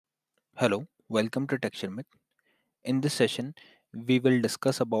Hello, welcome to Sharmit. In this session, we will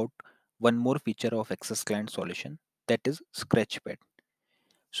discuss about one more feature of Access Client Solution, that is Scratchpad.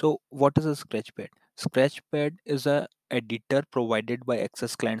 So, what is a Scratchpad? Scratchpad is a editor provided by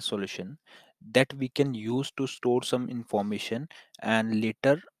Access Client Solution that we can use to store some information, and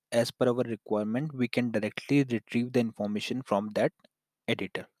later, as per our requirement, we can directly retrieve the information from that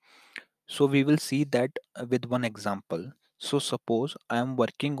editor. So we will see that with one example. So suppose I am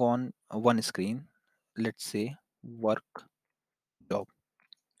working on one screen, let's say work job.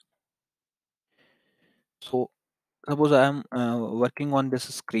 So suppose I am working on this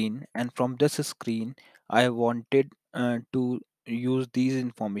screen, and from this screen I wanted to use these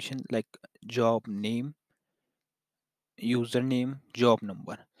information like job name, username, job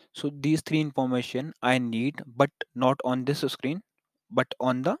number. So these three information I need, but not on this screen, but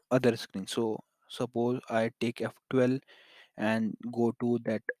on the other screen. So suppose I take F12 and go to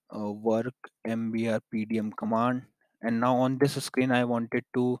that work mbrpdm command, and now on this screen I wanted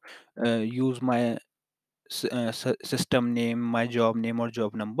to use my system name, my job name or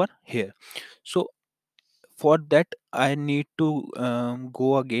job number here. So for that I need to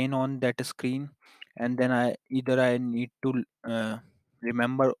go again on that screen, and then I need to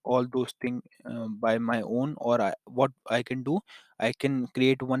remember all those things by my own, or what I can do, I can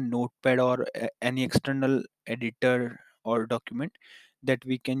create one notepad or any external editor or document that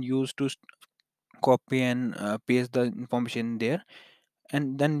we can use to copy and paste the information there,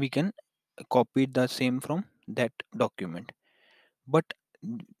 and then we can copy the same from that document. But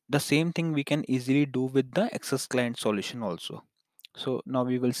the same thing we can easily do with the access client solution also. So now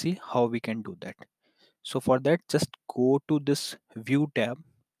we will see how we can do that. So for that, just go to this view tab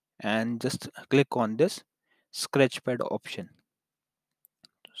and just click on this scratchpad option.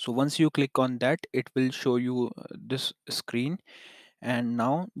 So once you click on that, it will show you this screen, and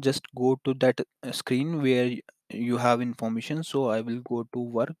now just go to that screen where you have information. So I will go to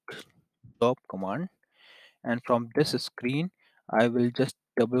work job command, and from this screen I will just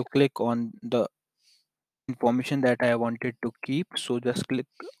double click on the information that I wanted to keep. So just click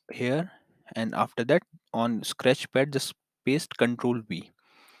here, and after that on scratchpad just paste control V.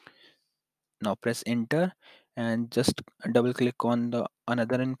 Now press enter and just double click on the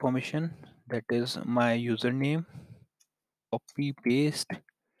another information, that is my username, copy paste,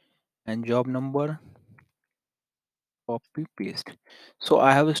 and job number, copy paste. So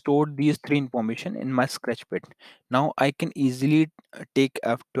I have stored these three information in my scratchpad. Now I can easily take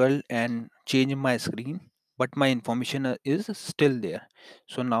F12 and change my screen, but my information is still there.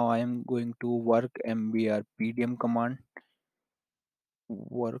 So now I am going to work mbrpdm command,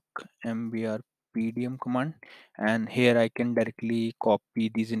 work mbrpdm command, and here I can directly copy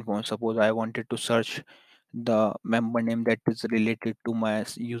these info. Suppose I wanted to search the member name that is related to my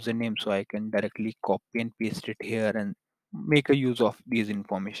username, so I can directly copy and paste it here and make a use of these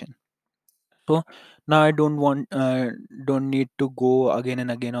information. So now I don't need to go again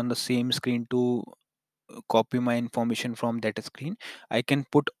and again on the same screen to copy my information from that screen. I can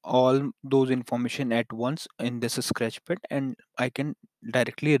put all those information at once in this scratchpad, and I can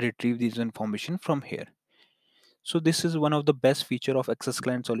directly retrieve these information from here. So this is one of the best feature of access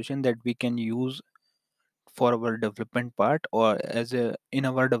client solution that we can use for our development part or as a in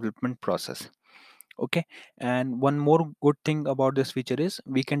our development process. Okay, and one more good thing about this feature is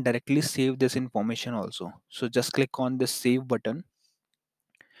we can directly save this information also. So just click on this save button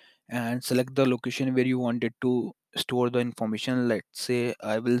and select the location where you wanted to store the information. Let's say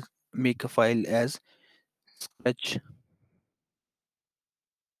I will make a file as sketchpad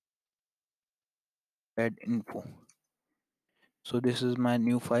info. So this is my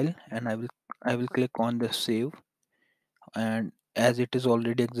new file, and I will click on the save, and as it is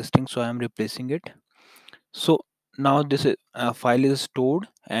already existing, so I am replacing it. So now file is stored,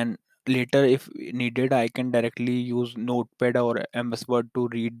 and later if needed I can directly use notepad or ms word to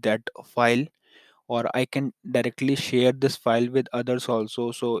read that file, or I can directly share this file with others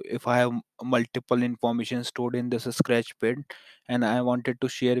also. So if I have multiple information stored in this scratchpad and I wanted to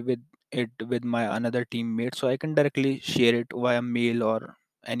share with it with my another teammate, so I can directly share it via mail or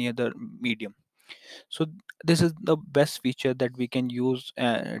any other medium. So this is the best feature that we can use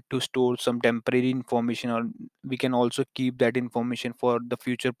to store some temporary information, or we can also keep that information for the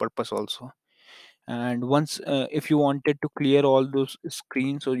future purpose also. And once if you wanted to clear all those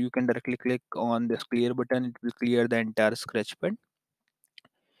screens, so you can directly click on this clear button, it will clear the entire scratchpad.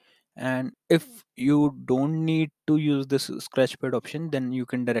 And if you don't need to use this scratchpad option, then you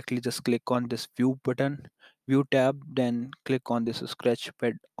can directly just click on this view button, view tab, then click on this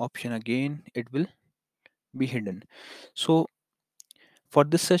scratchpad option again, it will be hidden. So For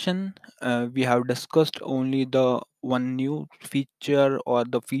this session, we have discussed only the one new feature or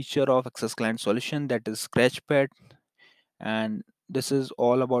the feature of Access Client Solution, that is Scratchpad, and this is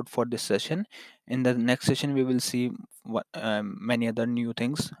all about for this session. In the next session, we will see many other new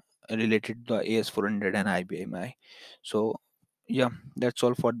things related to the AS400 and IBMi. So, yeah, that's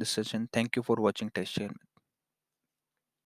all for this session. Thank you for watching Test Share.